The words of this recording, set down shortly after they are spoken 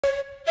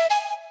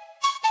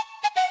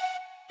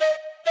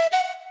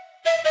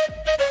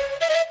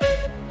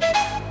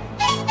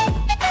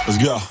Let's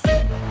go.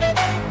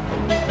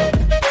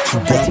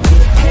 Let you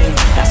get paid,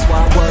 that's why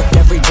I work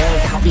every day.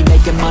 I'll be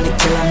making money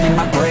till I'm in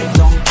my grave.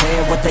 Don't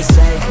care what they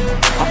say,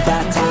 I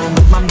buy time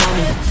with my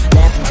money.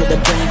 Laugh to the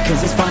bank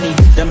cause it's funny.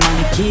 The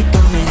money keep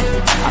coming,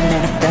 I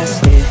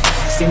manifest it.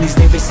 Sing these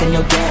lyrics and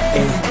you'll get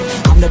it.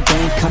 I'm the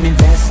bank, I'm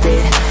invested.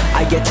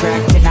 I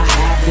attract and I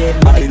have it.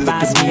 Money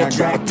finds me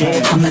attractive.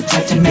 I'm the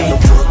type to make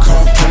work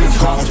hard, play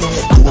hard, do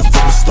it from the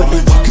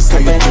start. Cause how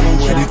you do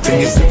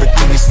anything is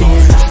everything you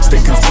start. Stay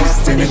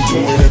consistent and do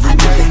it every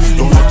day.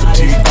 Don't let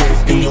fatigue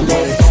get in your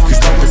way. Cause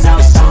life is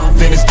out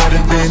something, it's better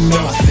than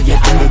nothing. You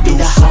gotta do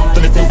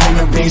something if you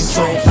wanna be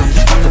something. I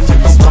can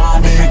flip a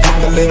bomb and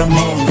gotta let them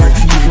over.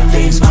 You can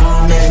be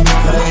strong and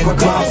never let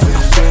go.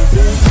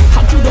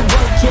 I'll do the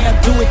work, yeah, I'll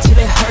do it till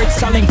it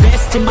hurts. I'll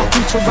invest in my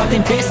future, I'll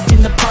invest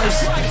in the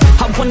purse.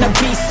 I wanna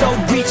be so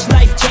rich,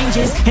 life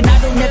changes. And I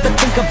don't ever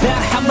think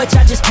about how much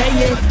I just pay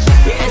it.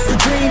 Yeah, it's a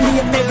dream,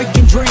 the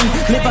American dream.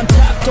 Live on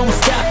top, don't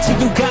stop till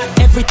you got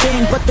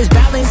everything. But there's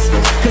balance,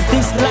 cause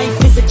this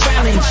life is a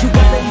challenge. You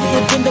gotta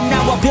live in the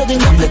now while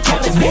building up the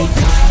talent. I'm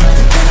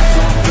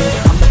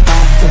the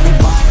boss that we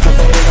want, but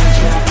they don't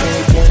try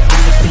it.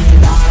 I'm just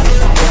being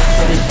honest, I work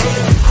for this day.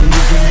 I'm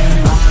losing their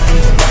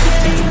minds, but we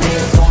see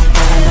this. So I'm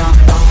going up,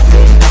 all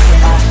in,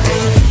 knocking my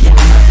face. Yeah,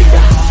 I'ma be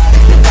the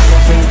hardest, if I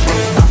don't change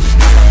it. I'm just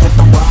stuck with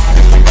the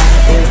waters, I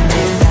gotta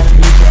admit that I'm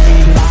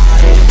usually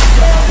modest.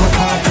 Work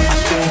hard for my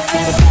shit, it's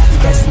not about the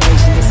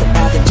destination, it's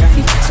about the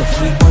journey. So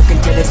keep working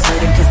till it's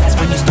certain, cause that's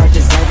when you start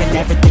deserving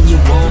everything you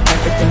want,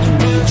 everything you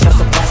need. Trust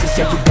the process,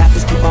 yeah, you got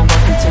this, keep on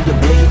working till you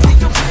bleed.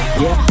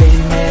 Yeah, been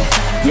there,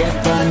 yeah,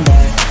 done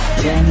that.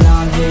 10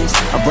 long years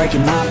of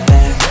breaking my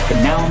back, but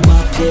now I'm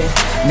up here,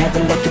 never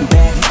looking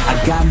back. I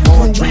got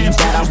more dreams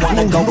that I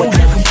wanna go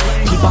attack.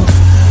 Keep on. I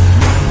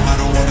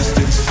don't wanna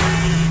stay the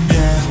same,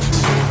 yeah.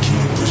 So I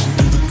keep pushing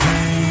through the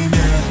pain,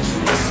 yeah.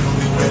 That's the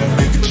only way to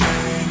make a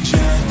change,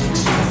 yeah.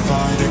 So I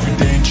fight every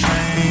day and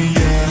train,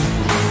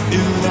 yeah.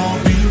 It'll all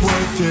be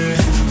worth it.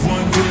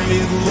 One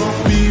day it'll all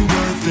be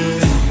worth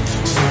it.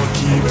 So I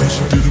keep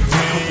pushing through the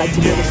pain, Like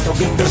to live it so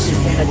yeah. That's ambitious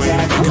the and only way to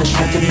adapt. make I'm a the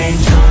type to change.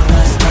 make